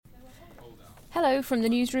Hello from the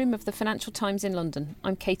newsroom of the Financial Times in London.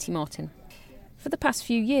 I'm Katie Martin. For the past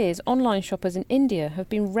few years, online shoppers in India have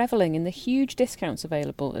been revelling in the huge discounts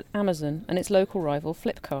available at Amazon and its local rival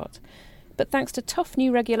Flipkart. But thanks to tough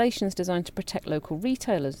new regulations designed to protect local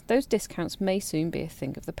retailers, those discounts may soon be a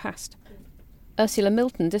thing of the past. Ursula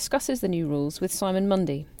Milton discusses the new rules with Simon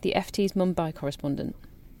Mundy, the FT's Mumbai correspondent.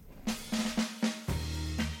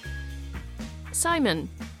 Simon,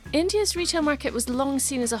 India's retail market was long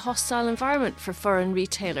seen as a hostile environment for foreign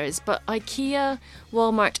retailers, but IKEA,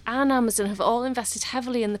 Walmart and Amazon have all invested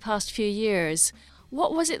heavily in the past few years.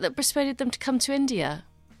 What was it that persuaded them to come to India?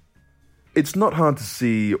 It's not hard to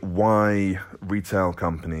see why retail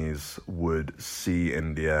companies would see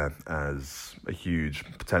India as a huge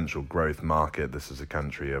potential growth market. This is a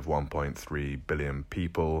country of 1.3 billion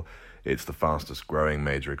people. It's the fastest growing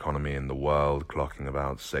major economy in the world, clocking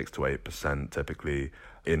about 6 to 8% typically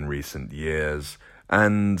in recent years.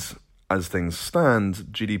 And as things stand,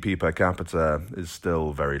 GDP per capita is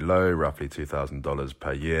still very low, roughly $2,000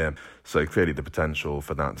 per year. So clearly the potential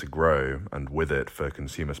for that to grow, and with it for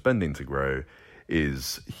consumer spending to grow,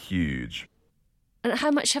 is huge. And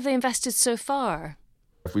how much have they invested so far?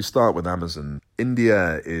 If we start with Amazon,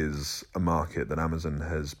 India is a market that Amazon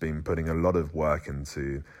has been putting a lot of work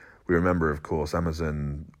into. We remember, of course,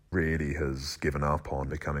 Amazon really has given up on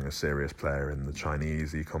becoming a serious player in the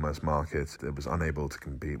Chinese e-commerce market. It was unable to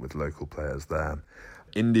compete with local players there.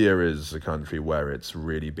 India is a country where it's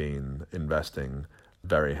really been investing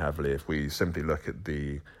very heavily. If we simply look at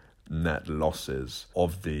the net losses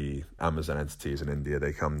of the Amazon entities in India,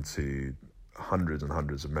 they come to hundreds and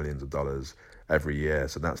hundreds of millions of dollars every year.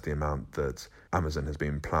 So that's the amount that Amazon has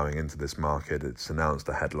been ploughing into this market. It's announced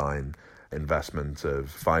a headline investment of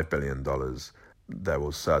 $5 billion. There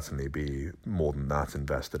will certainly be more than that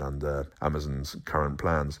invested under Amazon's current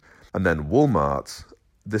plans. And then Walmart,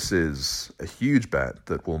 this is a huge bet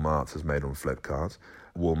that Walmart has made on Flipkart.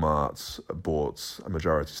 Walmart bought a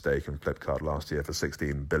majority stake in Flipkart last year for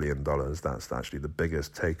 $16 billion. That's actually the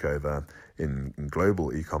biggest takeover in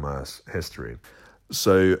global e-commerce history.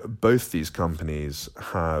 So both these companies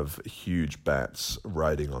have huge bets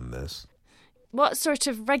riding on this. What sort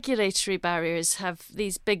of regulatory barriers have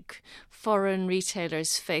these big foreign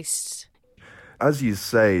retailers faced? As you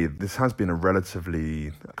say, this has been a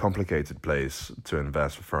relatively complicated place to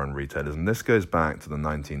invest for foreign retailers, and this goes back to the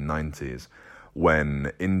 1990s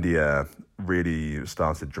when India really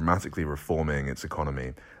started dramatically reforming its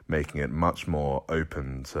economy, making it much more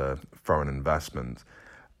open to foreign investment.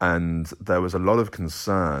 And there was a lot of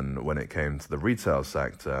concern when it came to the retail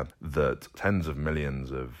sector that tens of millions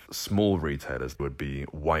of small retailers would be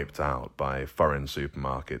wiped out by foreign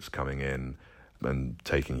supermarkets coming in and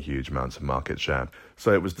taking huge amounts of market share.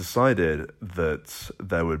 So it was decided that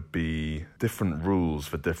there would be different rules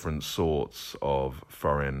for different sorts of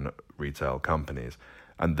foreign retail companies.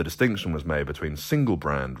 And the distinction was made between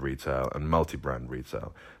single-brand retail and multi-brand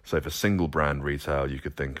retail. So for single-brand retail, you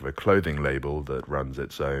could think of a clothing label that runs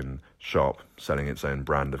its own shop, selling its own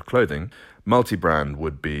brand of clothing. Multi-brand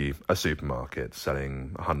would be a supermarket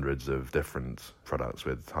selling hundreds of different products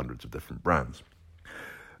with hundreds of different brands.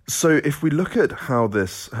 So if we look at how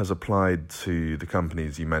this has applied to the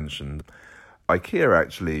companies you mentioned, IKEA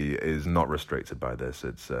actually is not restricted by this.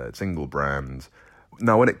 It's a single brand.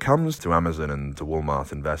 Now, when it comes to Amazon and to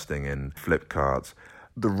Walmart investing in Flipkart,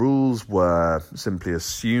 the rules were simply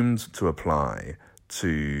assumed to apply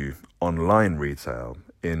to online retail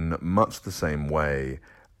in much the same way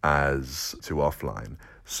as to offline.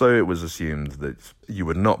 So it was assumed that you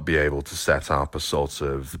would not be able to set up a sort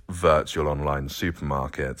of virtual online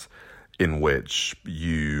supermarket in which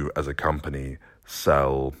you, as a company,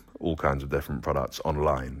 sell all kinds of different products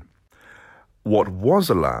online. What was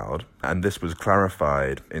allowed, and this was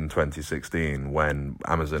clarified in 2016 when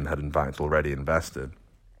Amazon had in fact already invested,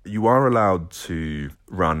 you are allowed to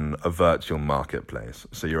run a virtual marketplace.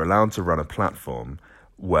 So you're allowed to run a platform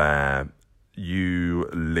where you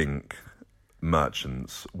link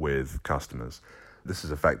merchants with customers. This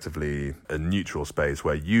is effectively a neutral space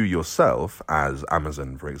where you yourself, as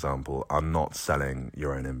Amazon, for example, are not selling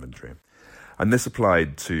your own inventory. And this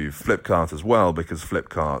applied to Flipkart as well, because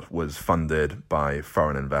Flipkart was funded by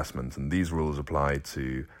foreign investment, and these rules apply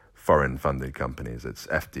to foreign-funded companies. It's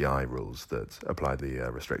FDI rules that apply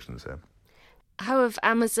the restrictions here. How have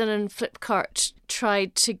Amazon and Flipkart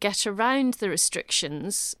tried to get around the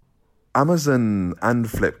restrictions? Amazon and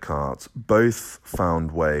Flipkart both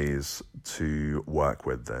found ways to work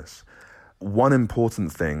with this. One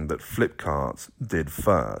important thing that Flipkart did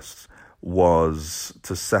first was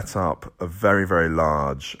to set up a very, very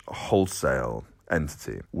large wholesale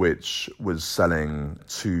entity, which was selling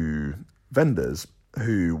to vendors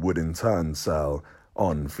who would in turn sell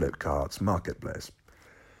on Flipkart's marketplace.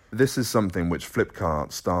 This is something which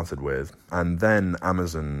Flipkart started with, and then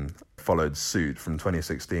Amazon followed suit from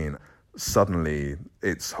 2016. Suddenly,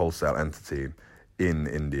 its wholesale entity in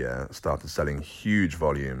India started selling huge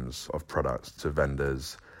volumes of products to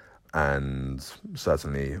vendors, and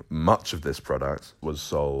certainly much of this product was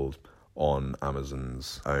sold on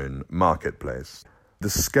Amazon's own marketplace. The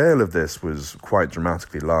scale of this was quite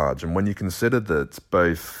dramatically large, and when you consider that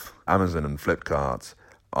both Amazon and Flipkart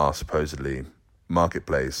are supposedly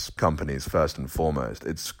marketplace companies first and foremost,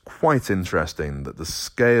 it's quite interesting that the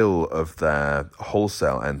scale of their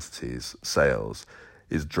wholesale entities' sales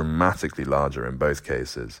is dramatically larger in both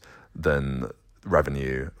cases than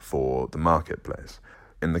revenue for the marketplace.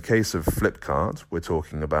 In the case of Flipkart, we're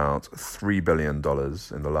talking about $3 billion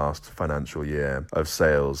in the last financial year of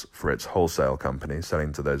sales for its wholesale company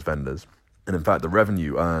selling to those vendors. And in fact, the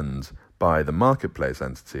revenue earned by the marketplace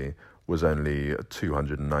entity was only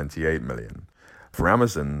 $298 million. For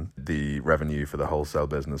Amazon, the revenue for the wholesale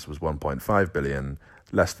business was $1.5 billion,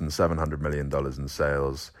 less than $700 million in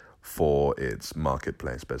sales for its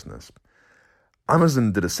marketplace business.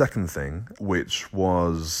 Amazon did a second thing, which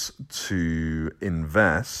was to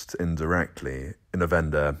invest indirectly in a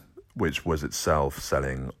vendor which was itself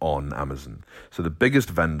selling on Amazon. So the biggest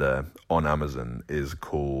vendor on Amazon is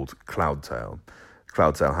called Cloudtail.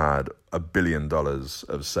 Cloudtail had $1 billion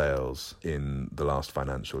of sales in the last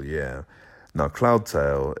financial year. Now,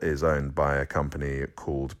 Cloudtail is owned by a company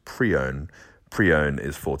called Preown. Preown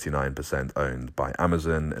is 49% owned by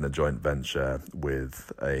Amazon in a joint venture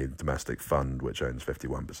with a domestic fund which owns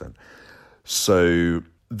 51%. So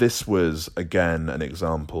this was, again, an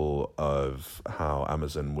example of how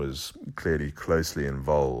Amazon was clearly closely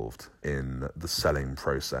involved in the selling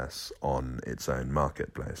process on its own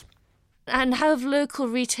marketplace. And how have local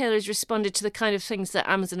retailers responded to the kind of things that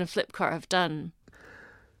Amazon and Flipkart have done?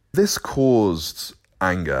 This caused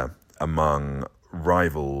anger among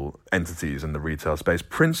rival entities in the retail space,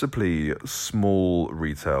 principally small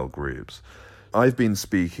retail groups. I've been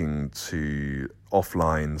speaking to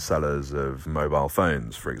offline sellers of mobile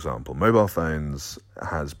phones, for example. Mobile phones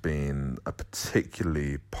has been a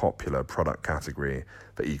particularly popular product category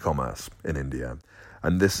for e-commerce in India.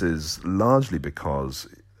 And this is largely because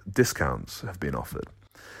discounts have been offered.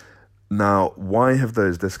 Now, why have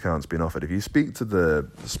those discounts been offered? If you speak to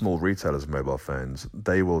the small retailers of mobile phones,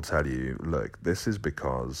 they will tell you, look, this is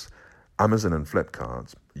because Amazon and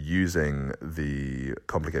Flipkart, using the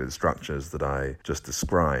complicated structures that I just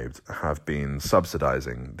described, have been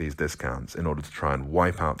subsidizing these discounts in order to try and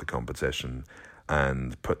wipe out the competition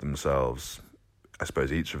and put themselves, I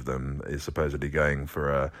suppose each of them is supposedly going for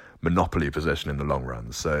a monopoly position in the long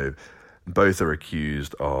run. So both are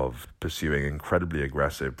accused of pursuing incredibly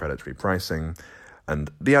aggressive predatory pricing.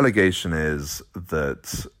 And the allegation is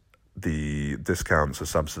that the discounts are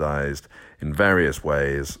subsidized in various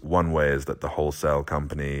ways. One way is that the wholesale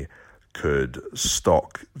company could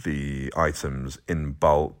stock the items in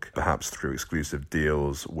bulk, perhaps through exclusive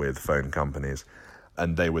deals with phone companies,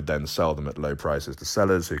 and they would then sell them at low prices to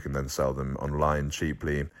sellers who can then sell them online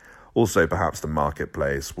cheaply. Also, perhaps the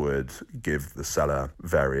marketplace would give the seller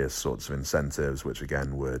various sorts of incentives, which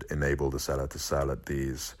again would enable the seller to sell at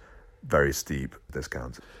these very steep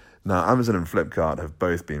discounts. Now, Amazon and Flipkart have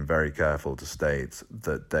both been very careful to state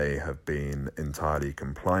that they have been entirely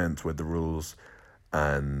compliant with the rules,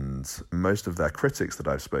 and most of their critics that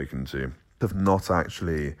I've spoken to have not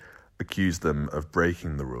actually accused them of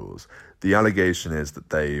breaking the rules. The allegation is that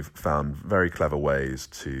they've found very clever ways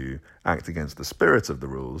to act against the spirit of the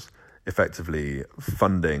rules, effectively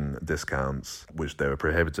funding discounts, which they were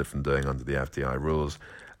prohibited from doing under the FDI rules,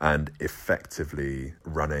 and effectively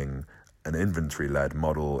running an inventory-led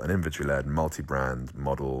model, an inventory-led multi-brand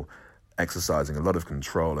model, exercising a lot of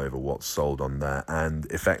control over what's sold on there, and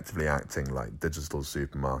effectively acting like digital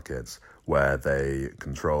supermarkets where they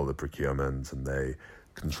control the procurement and they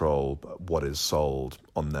control what is sold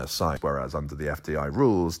on their site, whereas under the FDI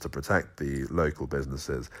rules, to protect the local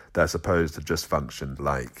businesses, they're supposed to just function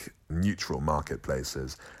like neutral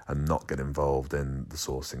marketplaces and not get involved in the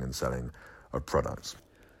sourcing and selling of products.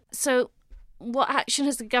 So what action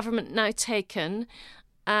has the government now taken,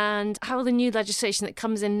 and how will the new legislation that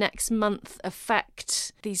comes in next month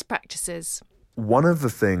affect these practices? One of the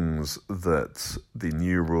things that the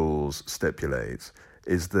new rules stipulate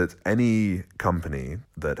is that any company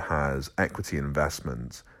that has equity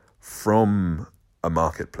investment from a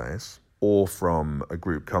marketplace or from a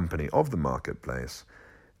group company of the marketplace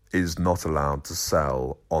is not allowed to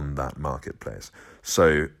sell on that marketplace.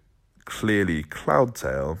 So clearly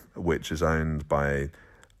Cloudtail, which is owned by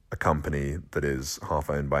a company that is half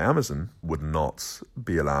owned by Amazon would not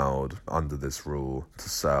be allowed under this rule to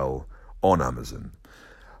sell on Amazon.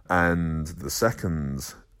 And the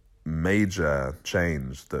second major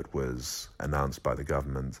change that was announced by the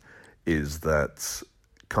government is that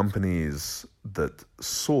companies that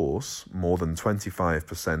source more than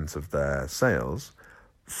 25% of their sales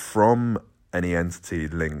from any entity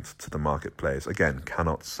linked to the marketplace, again,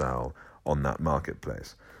 cannot sell on that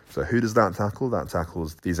marketplace. So who does that tackle? That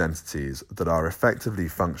tackles these entities that are effectively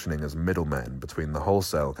functioning as middlemen between the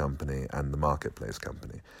wholesale company and the marketplace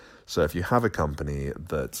company. So if you have a company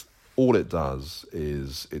that all it does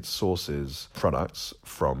is it sources products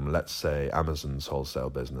from, let's say, Amazon's wholesale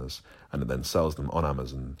business, and it then sells them on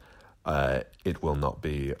Amazon, it will not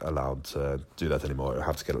be allowed to do that anymore. It will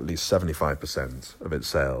have to get at least 75% of its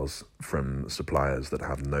sales from suppliers that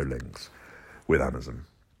have no links with Amazon.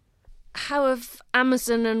 How have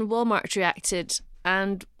Amazon and Walmart reacted,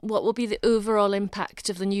 and what will be the overall impact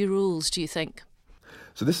of the new rules, do you think?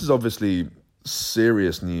 So this is obviously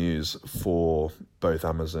serious news for both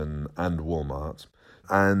Amazon and Walmart,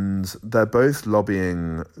 and they're both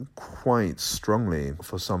lobbying quite strongly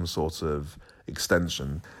for some sort of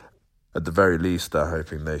extension. At the very least, they're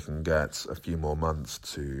hoping they can get a few more months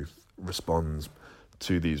to respond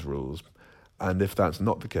to these rules. And if that's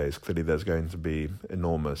not the case, clearly there's going to be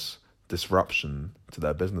enormous disruption to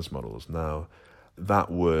their business models. Now,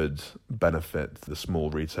 that would benefit the small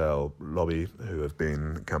retail lobby who have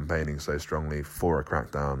been campaigning so strongly for a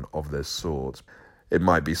crackdown of this sort. It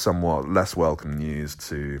might be somewhat less welcome news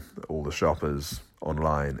to all the shoppers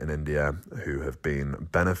online in India who have been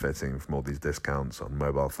benefiting from all these discounts on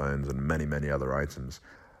mobile phones and many, many other items.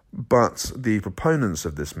 But the proponents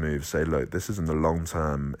of this move say, look, this is in the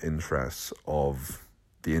long-term interests of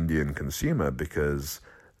the Indian consumer because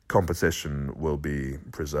competition will be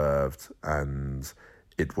preserved and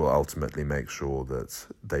it will ultimately make sure that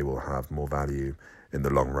they will have more value in the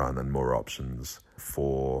long run and more options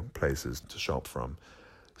for places to shop from.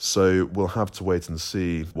 So we'll have to wait and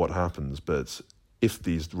see what happens, but if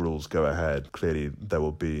these rules go ahead, clearly there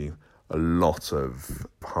will be a lot of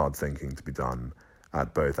hard thinking to be done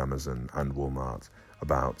at both Amazon and Walmart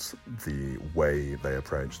about the way they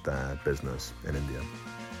approach their business in India.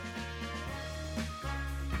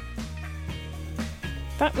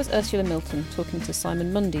 That was Ursula Milton talking to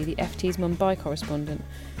Simon Mundy, the FT's Mumbai correspondent.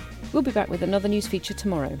 We'll be back with another news feature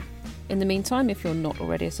tomorrow. In the meantime, if you're not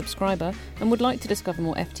already a subscriber and would like to discover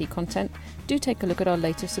more FT content, do take a look at our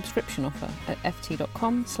latest subscription offer at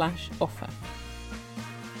ft.com/offer.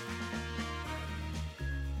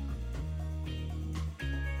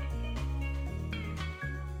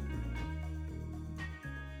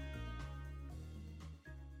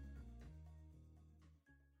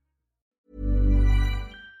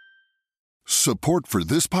 Support for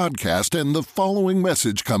this podcast and the following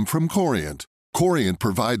message come from Corient. Corient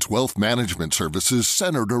provides wealth management services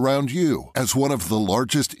centered around you. As one of the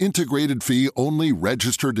largest integrated fee-only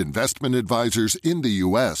registered investment advisors in the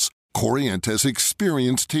U.S., Corient has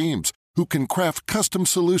experienced teams who can craft custom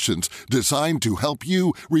solutions designed to help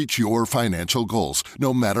you reach your financial goals,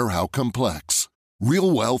 no matter how complex.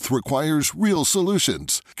 Real wealth requires real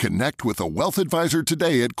solutions. Connect with a wealth advisor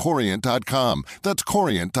today at Corient.com. That's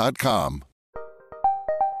Corient.com.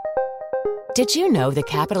 Did you know the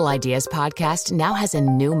Capital Ideas podcast now has a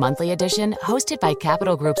new monthly edition hosted by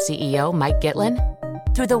Capital Group CEO Mike Gitlin?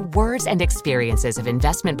 Through the words and experiences of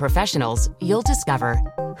investment professionals, you'll discover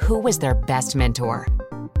who was their best mentor,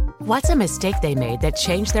 what's a mistake they made that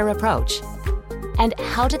changed their approach, and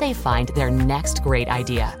how do they find their next great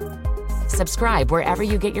idea. Subscribe wherever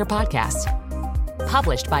you get your podcasts.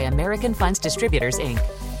 Published by American Funds Distributors, Inc.